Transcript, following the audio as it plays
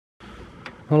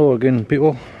Hello again,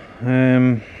 people.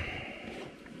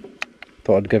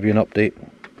 Thought I'd give you an update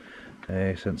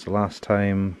since the last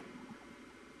time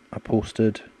I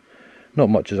posted. Not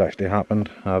much has actually happened.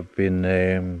 I've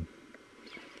been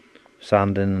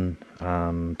sanding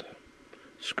and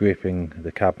scraping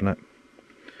the cabinet.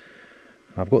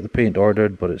 I've got the paint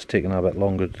ordered, but it's taken a bit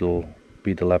longer to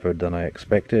be delivered than I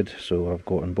expected, so I've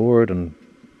got on board and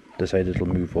decided to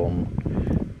move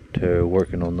on to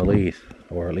working on the lathe,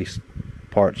 or at least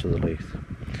parts of the lathe.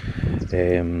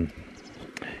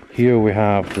 Here we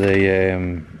have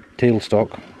the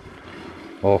tailstock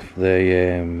of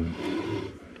the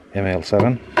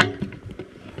ML7.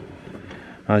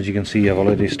 As you can see, I've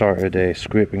already started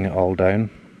scraping it all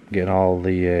down, getting all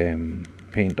the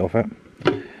paint off it.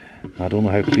 I don't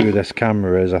know how clear this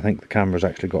camera is. I think the camera's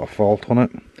actually got a fault on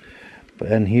it, but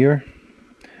in here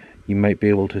you might be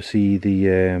able to see the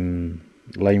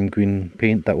lime green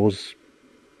paint that was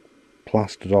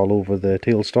plastered all over the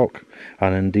tailstock,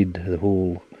 and indeed the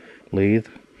whole lathe.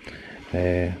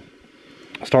 I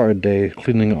started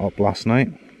cleaning it up last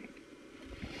night.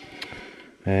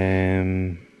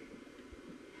 Yeah,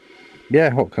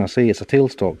 what can I say? It's a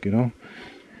tailstock, you know.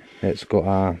 It's got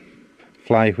a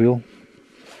flywheel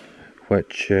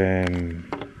which when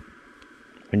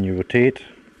you rotate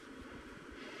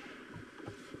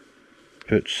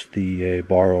puts the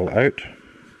bar all out.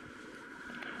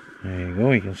 There you go,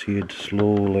 you can see it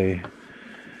slowly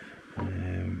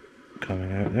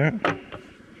coming out there.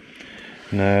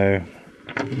 Now,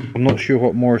 I'm not sure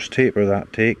what Morse taper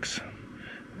that takes.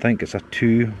 I think it's a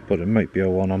 2, but it might be a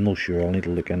 1, I'm not sure. I'll need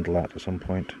to look into that at some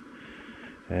point.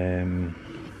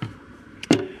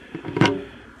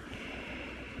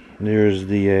 There's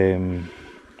the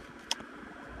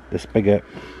spigot,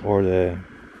 or this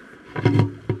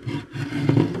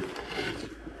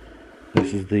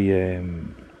is the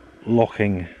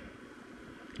locking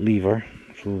lever,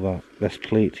 so that this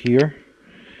plate here,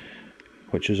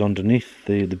 which is underneath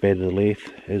the bed of the lathe,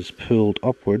 is pulled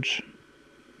upwards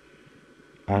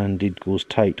and indeed goes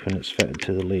tight when it's fitted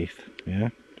to the lathe. Yeah,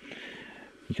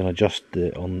 you can adjust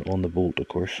the on the bolt, of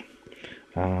course,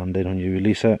 and then when you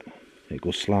release it, it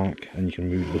goes slack, and you can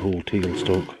move the whole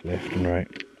tailstock left and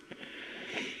right.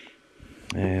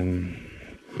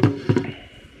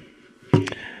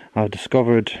 I've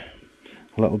discovered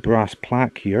a little brass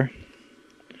plaque here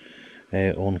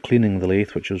on cleaning the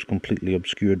lathe, which was completely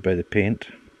obscured by the paint.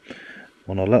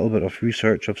 On a little bit of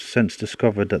research, I've since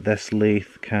discovered that this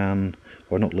lathe can,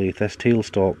 or not lathe, this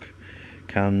tailstock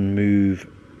can move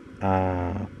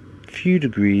a few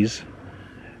degrees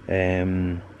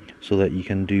so that you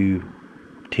can do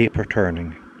taper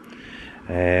turning.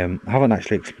 I haven't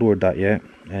actually explored that yet,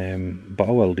 but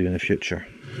I will do in the future.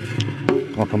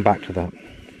 I'll come back to that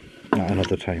at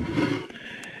another time.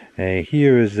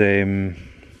 Here is a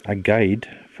guide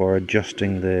for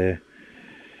adjusting the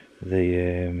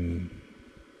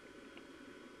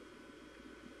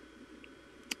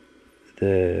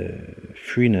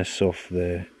freeness of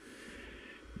the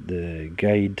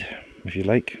guide, if you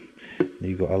like.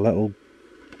 You've got a little,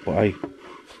 they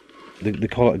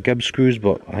call it Gibbs screws,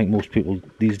 but I think most people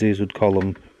these days would call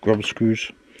them grub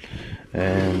screws.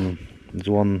 There's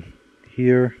one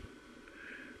here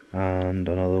and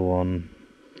another one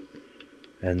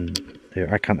in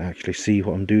there. I can't actually see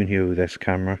what I'm doing here with this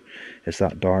camera, it's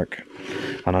that dark,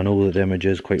 and I know that the image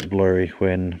is quite blurry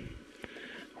when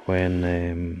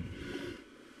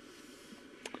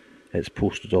it's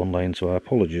posted online, so I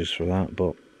apologise for that,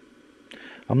 but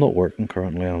I'm not working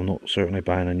currently, I'm not certainly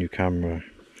buying a new camera.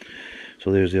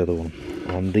 So there's the other one,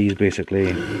 and these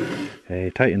basically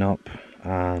tighten up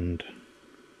and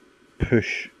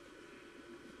push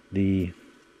the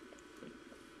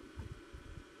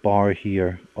bar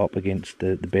here up against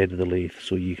the bed of the lathe,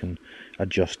 so you can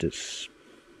adjust its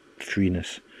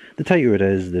freeness. The tighter it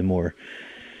is, the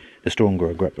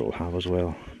stronger a grip it will have as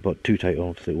well, but too tight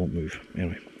obviously it won't move.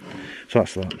 Anyway, so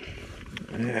that's that.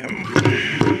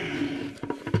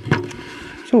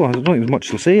 So I don't think there's much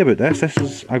to say about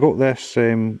this. I got this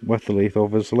with the lathe,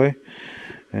 obviously.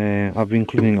 I've been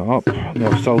cleaning it up.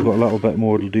 I've still got a little bit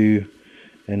more to do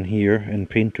in here in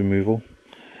paint removal,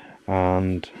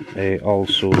 and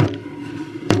also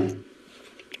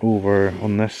over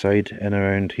on this side and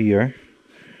around here.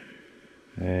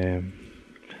 Going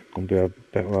to be a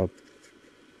bit of a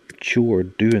chore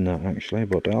doing that actually,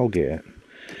 but I'll get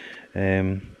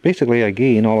it. Basically,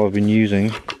 again, all I've been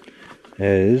using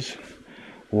is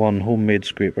one homemade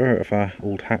scraper out of an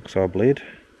old hacksaw blade.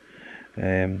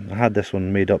 I had this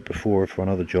one made up before for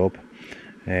another job.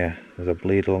 There's a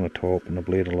blade along the top and a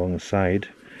blade along the side,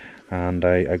 and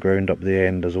I ground up the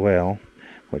end as well.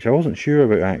 which I wasn't sure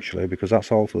about actually, because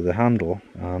that's also the handle,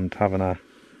 and having a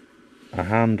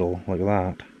handle like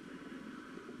that,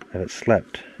 if it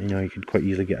slipped, you know, you could quite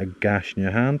easily get a gash in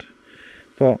your hand.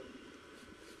 But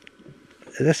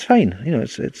it's fine, you know,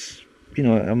 it's you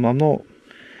know, I'm not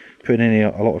putting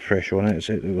a lot of pressure on it.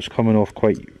 It was coming off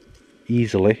quite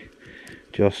easily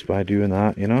just by doing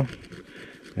that, you know.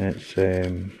 It's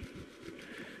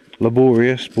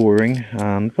laborious, boring,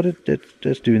 but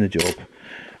it's doing the job.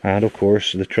 And of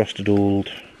course the trusted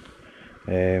old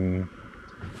well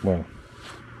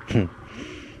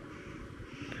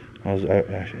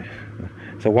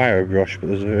it's a wire brush, but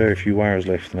there's very few wires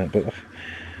left in it, but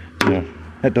you know,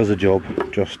 it does the job,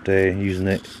 just using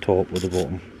it top with the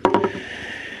bottom.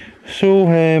 So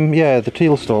yeah, the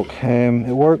tailstock,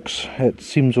 it works, it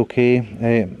seems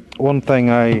okay.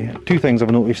 Two things I've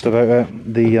noticed about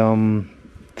it, the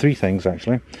three things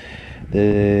actually.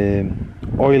 The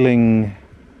oiling,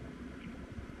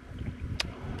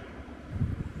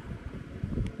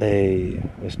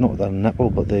 it's not the nipple,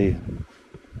 but the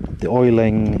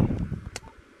oiling,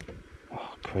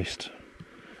 oh Christ,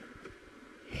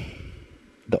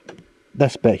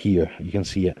 this bit here, you can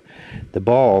see it, the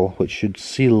ball which should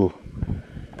seal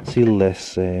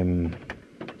this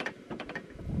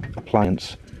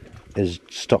appliance is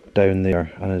stuck down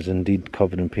there and is indeed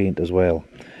covered in paint as well,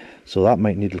 so that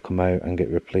might need to come out and get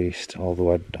replaced,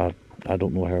 although I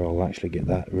don't know how I'll actually get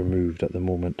that removed at the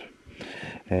moment.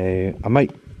 I've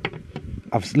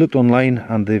looked online,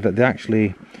 and they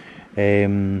actually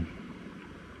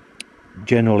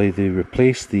generally they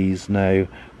replace these now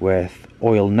with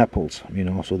oil nipples, you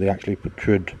know, so they actually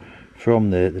protrude from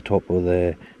the top of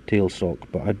the tailstock,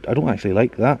 but I don't actually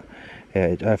like that.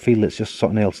 I feel it's just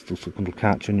something else that will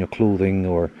catch on your clothing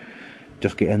or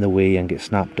just get in the way and get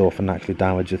snapped off and actually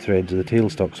damage the threads of the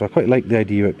tailstock. So I quite like the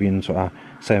idea of it being sort of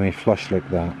semi-flush like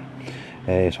that.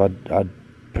 So I'd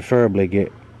preferably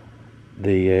get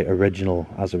the original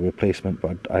as a replacement,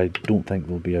 but I don't think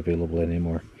they'll be available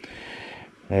anymore.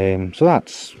 So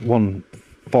that's one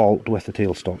fault with the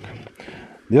tailstock.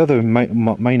 The other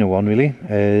minor one really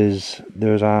is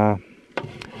there's a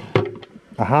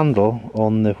handle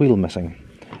on the wheel missing.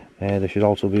 There should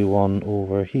also be one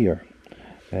over here.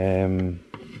 Again,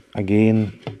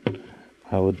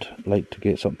 I would like to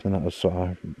get something that was sort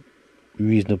of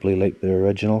reasonably like the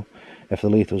original. If the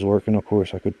lathe was working, of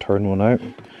course I could turn one out,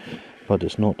 but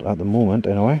it's not at the moment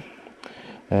anyway.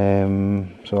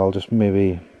 So I'll just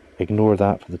maybe ignore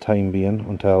that for the time being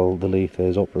until the lathe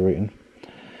is operating.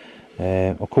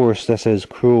 Of course this is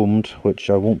chromed, which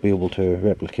I won't be able to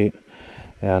replicate,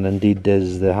 and indeed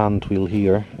is the hand wheel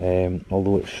here,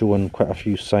 although it's showing quite a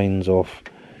few signs of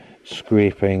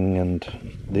scraping and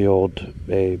the odd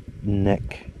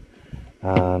nick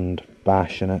and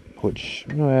bash in it, which,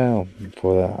 well,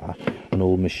 for an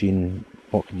old machine,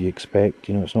 what could you expect?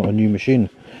 You know, it's not a new machine.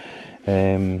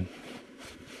 And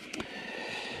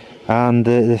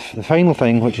the final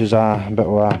thing, which is a bit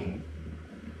of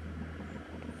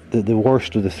the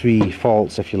worst of the three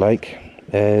faults, if you like,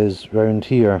 is round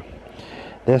here.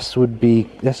 This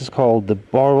is called the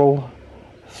barrel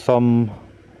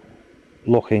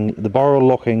locking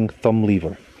thumb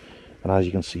lever, and as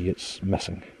you can see, it's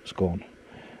missing, it's gone.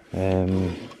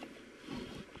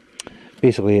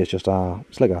 Basically it's just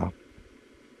it's like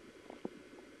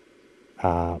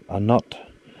a nut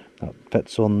that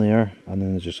fits on there, and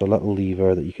then there's just a little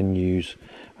lever that you can use,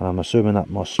 and I'm assuming that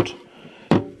must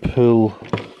pull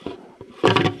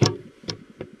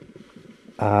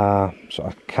a sort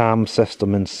of cam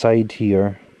system inside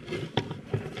here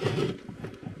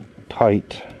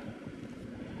tight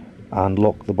and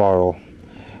lock the barrel.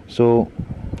 So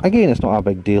again, it's not a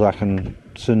big deal. I can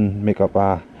soon make up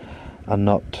a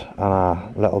nut and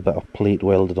a little bit of plate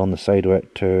welded on the side of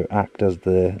it to act as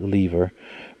the lever,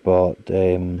 but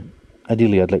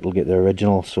ideally I'd like to get the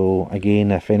original. So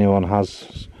again, if anyone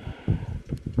has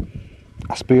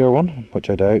a spare one, which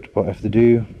I doubt, but if they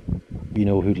do, you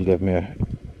know who'll give a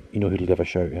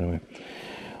shout anyway.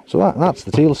 So that's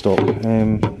the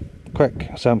tailstock.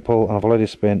 Quick, simple, and I've already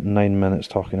spent 9 minutes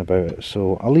talking about it,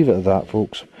 so I'll leave it at that,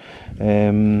 folks,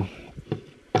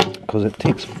 because it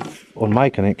takes, on my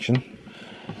connection,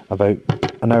 about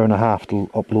an hour and a half to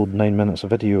upload 9 minutes of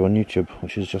video on YouTube,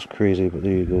 which is just crazy, but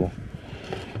there you go.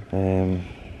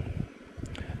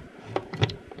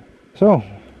 So,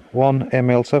 one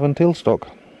ML7 tailstock.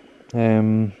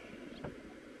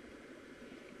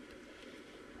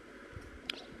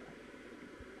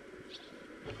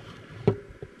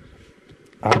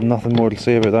 I have nothing more to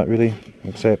say about that really,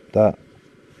 except that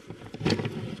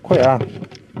quite a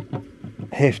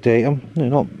hefty item.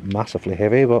 Not massively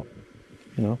heavy, but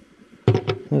you know,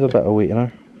 there's a bit of weight in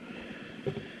her.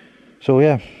 So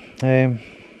yeah,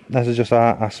 this is just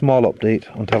a small update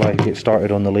until I get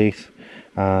started on the lathe,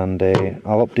 and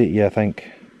I'll update you, I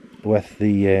think, with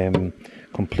the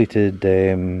completed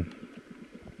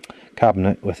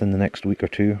cabinet within the next week or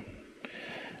two.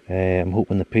 I'm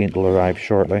hoping the paint will arrive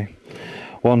shortly.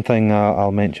 One thing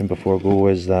I'll mention before I go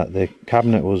is that the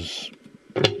cabinet was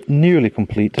nearly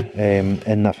complete,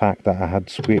 in the fact that I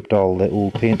had scraped all the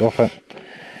old paint off it.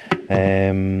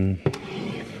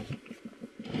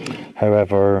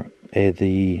 However,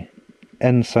 the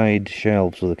inside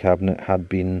shelves of the cabinet had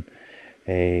been,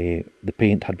 the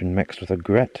paint had been mixed with a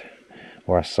grit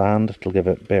or a sand to give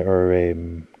it better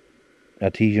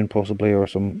adhesion possibly, or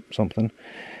something,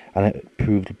 and it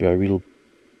proved to be a real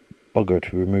bugger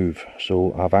to remove.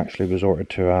 So I've actually resorted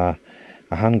to a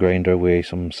hand grinder with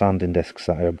some sanding discs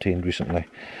that I obtained recently.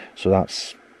 So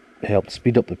that's helped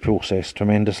speed up the process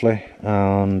tremendously,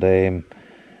 and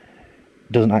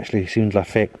doesn't actually seem to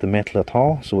affect the metal at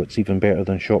all, so it's even better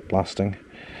than shot blasting.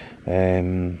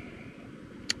 And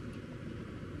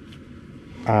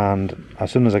as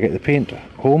soon as I get the paint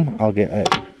home, I'll get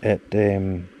it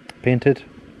painted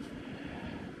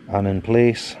and in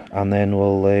place, and then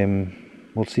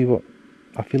we'll see what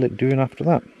I feel like doing after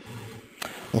that.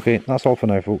 Okay, that's all for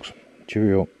now, folks.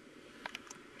 Cheerio.